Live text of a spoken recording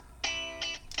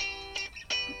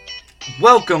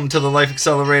Welcome to the Life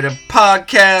Accelerated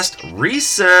Podcast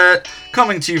Reset,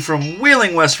 coming to you from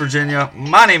Wheeling, West Virginia.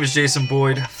 My name is Jason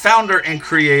Boyd, founder and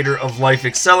creator of Life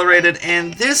Accelerated,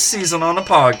 and this season on the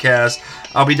podcast,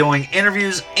 I'll be doing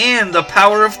interviews and the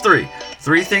power of three.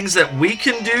 Three things that we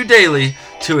can do daily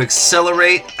to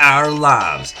accelerate our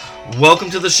lives.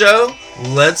 Welcome to the show.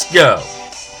 Let's go.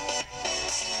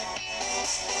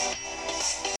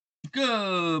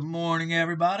 Good morning,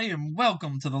 everybody, and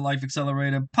welcome to the Life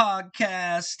Accelerated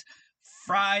Podcast.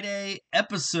 Friday,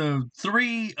 episode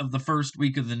 3 of the first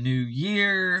week of the new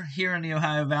year. Here in the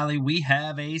Ohio Valley, we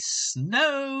have a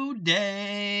snow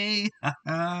day.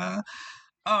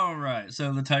 All right,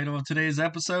 so the title of today's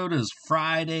episode is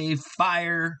Friday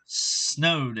Fire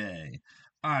Snow Day.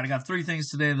 All right, I got 3 things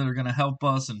today that are going to help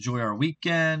us enjoy our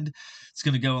weekend. It's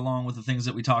going to go along with the things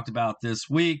that we talked about this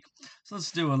week. So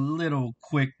let's do a little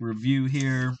quick review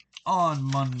here. On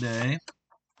Monday,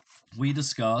 we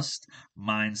discussed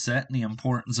mindset and the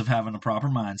importance of having a proper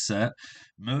mindset,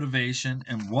 motivation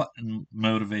and what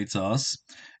motivates us,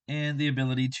 and the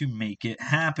ability to make it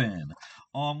happen.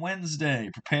 On Wednesday,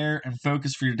 prepare and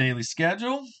focus for your daily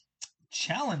schedule,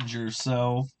 challenge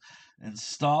yourself, and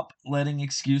stop letting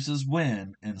excuses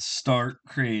win and start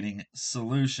creating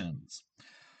solutions.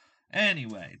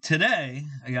 Anyway, today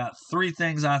I got 3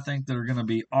 things I think that are going to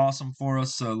be awesome for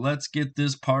us, so let's get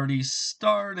this party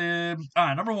started. All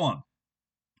right, number 1,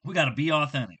 we got to be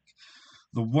authentic.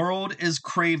 The world is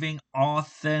craving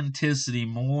authenticity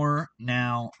more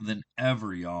now than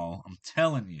ever, y'all. I'm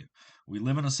telling you. We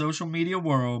live in a social media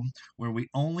world where we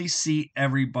only see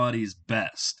everybody's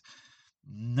best.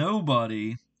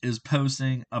 Nobody is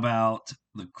posting about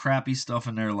the crappy stuff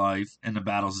in their life and the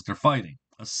battles that they're fighting.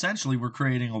 Essentially, we're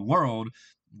creating a world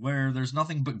where there's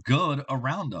nothing but good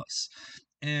around us.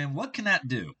 And what can that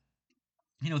do?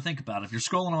 Think about it. If you're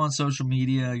scrolling on social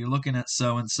media, you're looking at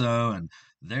so-and-so, and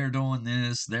they're doing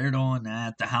this, they're doing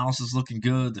that, the house is looking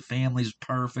good, the family's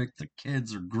perfect, the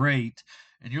kids are great,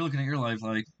 and you're looking at your life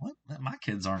like, what? My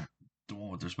kids aren't doing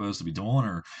what they're supposed to be doing,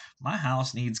 or my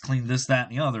house needs clean this, that,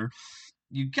 and the other.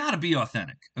 You got to be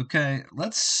authentic, okay?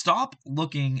 Let's stop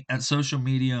looking at social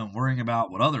media and worrying about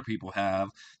what other people have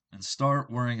and start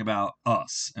worrying about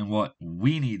us and what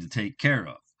we need to take care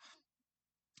of.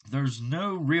 There's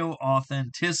no real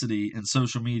authenticity in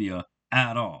social media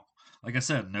at all. Like I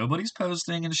said, nobody's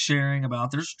posting and sharing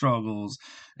about their struggles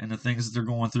and the things that they're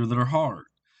going through that are hard.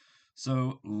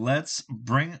 So let's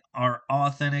bring our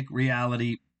authentic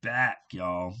reality back,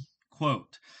 y'all.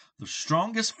 Quote, "The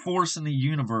strongest force in the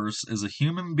universe is a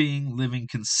human being living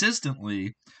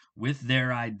consistently with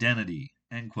their identity."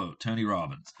 End quote. Tony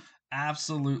Robbins.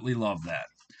 Absolutely love that.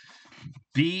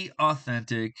 Be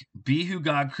authentic. Be who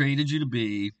God created you to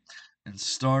be. And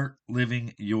start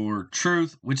living your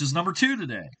truth, which is number 2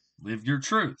 today. Live your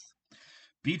truth.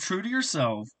 Be true to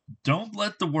yourself. Don't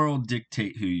let the world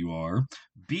dictate who you are.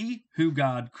 Be who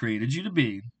God created you to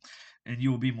be. And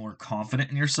you will be more confident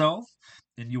in yourself.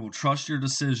 And you will trust your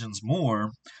decisions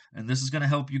more, and this is going to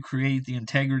help you create the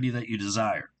integrity that you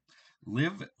desire.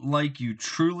 Live like you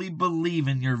truly believe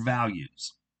in your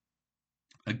values.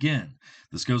 Again,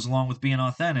 this goes along with being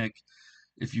authentic.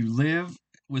 If you live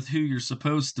with who you're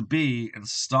supposed to be and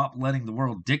stop letting the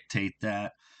world dictate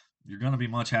that, you're going to be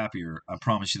much happier. I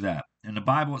promise you that. In the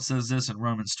Bible, it says this in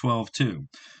Romans 12:2.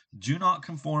 "Do not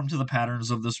conform to the patterns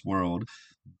of this world,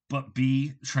 but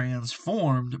be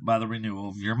transformed by the renewal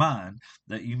of your mind,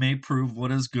 that you may prove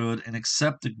what is good and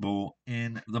acceptable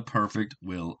in the perfect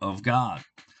will of God."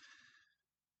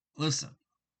 Listen,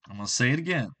 I'm going to say it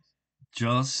again.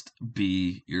 Just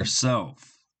be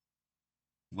yourself.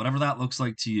 Whatever that looks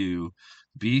like to you,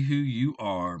 be who you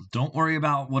are. Don't worry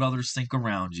about what others think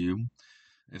around you.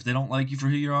 If they don't like you for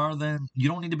who you are, then you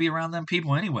don't need to be around them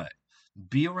people anyway.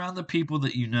 Be around the people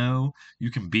that you know you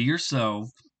can be yourself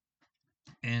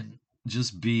and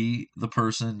just be the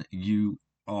person you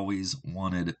always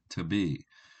wanted to be.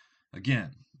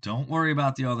 Again, don't worry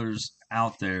about the others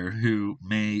out there who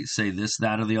may say this,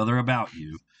 that, or the other about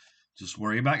you. Just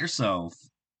worry about yourself.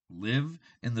 Live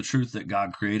in the truth that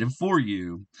God created for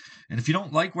you. And if you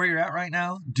don't like where you're at right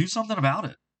now, do something about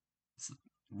it. It's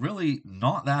really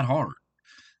not that hard.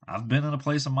 I've been in a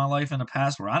place in my life in the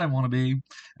past where I didn't want to be,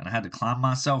 and I had to climb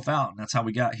myself out, and that's how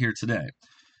we got here today.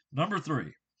 Number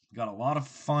 3, got a lot of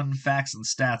fun facts and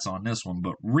stats on this one,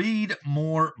 but read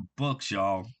more books,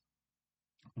 y'all.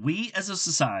 We as a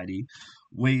society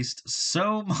waste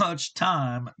so much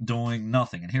time doing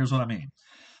nothing, and here's what I mean.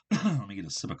 Let me get a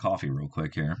sip of coffee real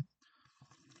quick here.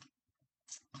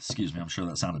 Excuse me, I'm sure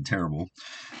that sounded terrible.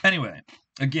 Anyway,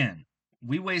 again,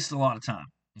 we waste a lot of time,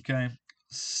 okay?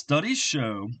 Studies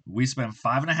show we spend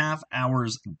 5.5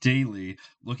 hours daily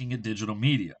looking at digital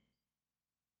media.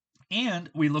 And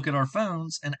we look at our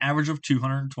phones an average of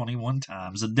 221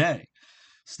 times a day.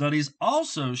 Studies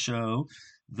also show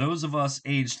those of us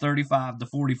aged 35 to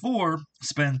 44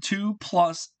 spend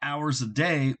 2+ hours a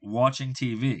day watching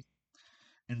TV.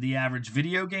 And the average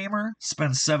video gamer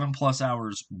spends 7+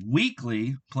 hours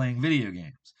weekly playing video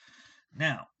games.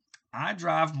 Now, I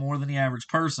drive more than the average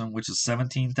person, which is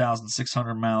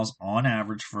 17,600 miles on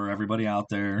average for everybody out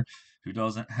there who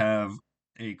doesn't have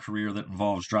a career that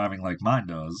involves driving like mine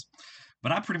does.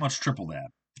 But I pretty much triple that.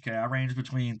 Okay, I range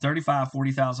between 35,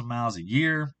 40,000 miles a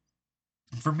year.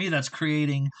 For me, that's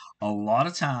creating a lot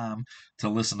of time to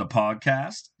listen to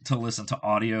podcasts, to listen to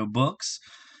audiobooks,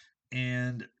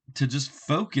 and to just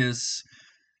focus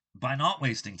by not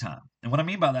wasting time. And what I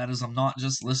mean by that is I'm not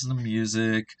just listening to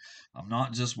music. I'm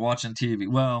not just watching TV.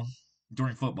 Well,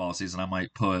 during football season, I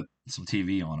might put some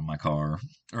TV on in my car,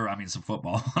 or I mean, some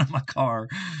football on in my car.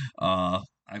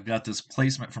 I've got this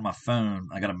placement for my phone.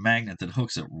 I got a magnet that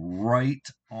hooks it right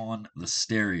on the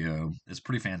stereo. It's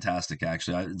pretty fantastic,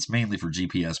 actually. It's mainly for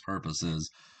GPS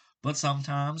purposes. But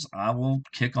sometimes I will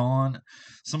kick on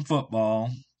some football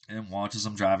and watch as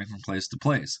I'm driving from place to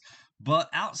place. But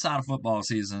outside of football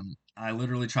season, I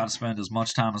literally try to spend as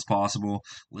much time as possible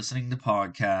listening to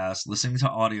podcasts, listening to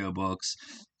audiobooks,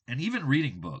 and even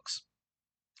reading books.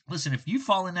 Listen, if you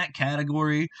fall in that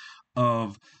category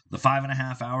of the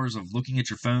 5.5 hours of looking at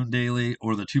your phone daily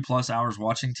or the 2+ hours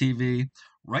watching TV,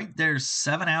 right there's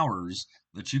 7 hours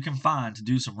that you can find to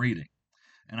do some reading.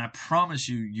 And I promise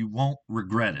you, you won't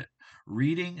regret it.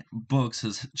 Reading books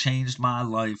has changed my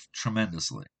life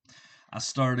tremendously. I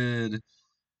started,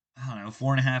 I don't know,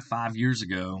 4.5, 5 years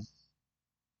ago,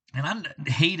 and I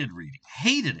hated reading,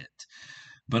 hated it.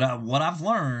 But what I've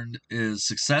learned is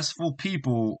successful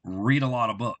people read a lot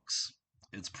of books.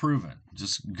 It's proven.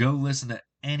 Just go listen to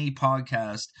any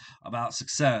podcast about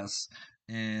success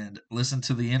and listen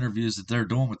to the interviews that they're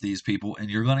doing with these people, and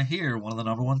you're going to hear one of the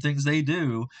number one things they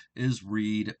do is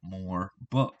read more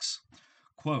books.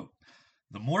 Quote,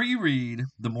 "The more you read,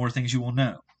 the more things you will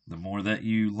know. The more that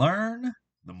you learn,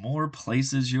 the more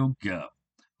places you'll go."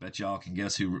 Bet y'all can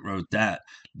guess who wrote that.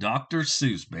 Dr.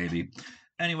 Seuss, baby.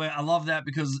 Anyway, I love that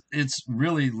because it's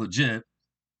really legit.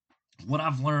 What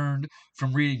I've learned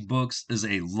from reading books is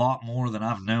a lot more than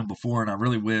I've known before, and I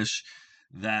really wish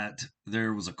that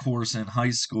there was a course in high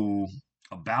school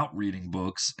about reading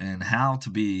books and how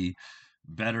to be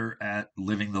better at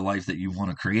living the life that you want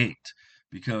to create.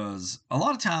 Because a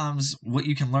lot of times, what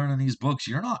you can learn in these books,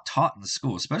 you're not taught in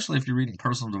school, especially if you're reading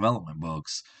personal development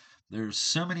books. There's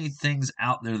so many things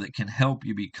out there that can help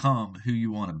you become who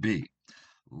you want to be.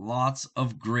 Lots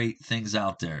of great things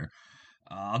out there.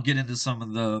 I'll get into some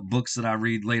of the books that I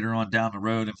read later on down the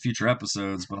road in future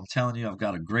episodes, but I'm telling you, I've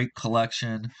got a great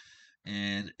collection.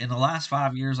 And in the last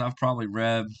 5 years, I've probably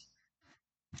read,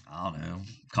 I don't know,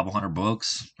 a couple hundred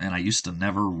books, and I used to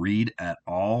never read at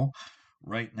all.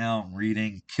 Right now, I'm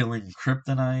reading Killing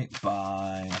Kryptonite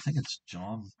by, I think it's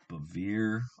John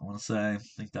Bevere, I want to say. I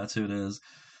think that's who it is.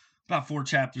 About 4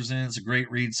 chapters in. It's a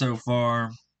great read so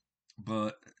far,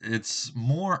 but it's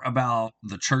more about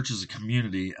the church as a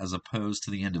community as opposed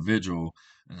to the individual,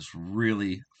 and it's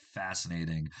really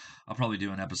fascinating. I'll probably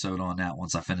do an episode on that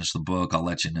once I finish the book. I'll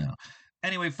let you know.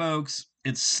 Anyway, folks,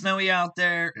 it's snowy out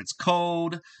there. It's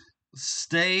cold.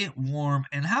 Stay warm.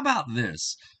 And how about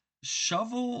this?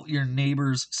 Shovel your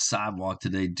neighbor's sidewalk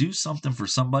today. Do something for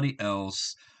somebody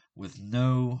else with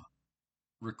no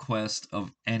request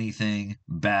of anything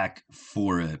back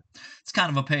for it. It's kind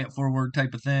of a pay it forward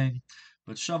type of thing,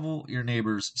 but shovel your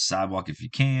neighbor's sidewalk if you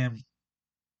can.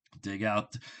 Dig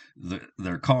out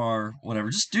their car, whatever.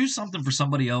 Just do something for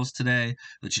somebody else today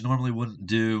that you normally wouldn't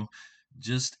do,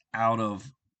 just out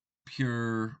of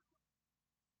pure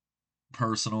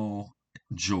personal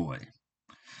joy.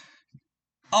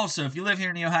 Also, if you live here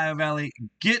in the Ohio Valley,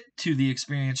 get to the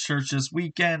Experience Church this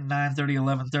weekend, 9:30,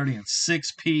 11:30, and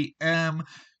 6 p.m.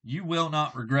 You will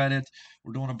not regret it.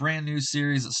 We're doing a brand new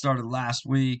series that started last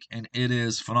week, and it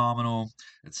is phenomenal.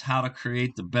 It's how to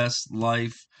create the best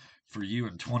life for you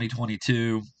in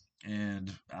 2022.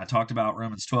 And I talked about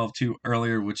Romans 12:2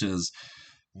 earlier, which is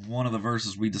one of the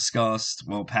verses we discussed.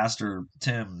 Well, Pastor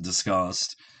Tim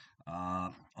discussed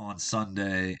on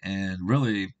Sunday, and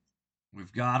really,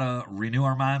 we've got to renew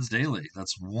our minds daily.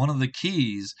 That's one of the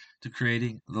keys to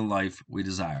creating the life we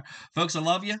desire. Folks, I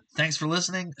love you. Thanks for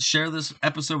listening. Share this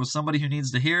episode with somebody who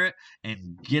needs to hear it,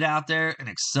 and get out there and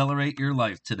accelerate your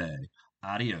life today.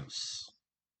 Adios.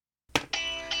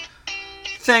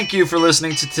 Thank you for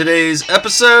listening to today's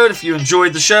episode. If you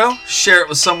enjoyed the show, share it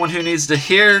with someone who needs to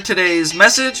hear today's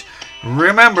message.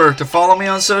 Remember to follow me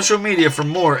on social media for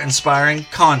more inspiring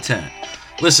content.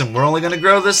 Listen, we're only going to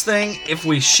grow this thing if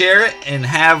we share it and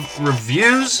have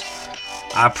reviews.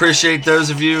 I appreciate those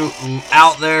of you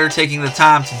out there taking the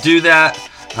time to do that.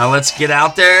 Now let's get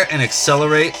out there and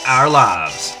accelerate our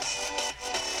lives.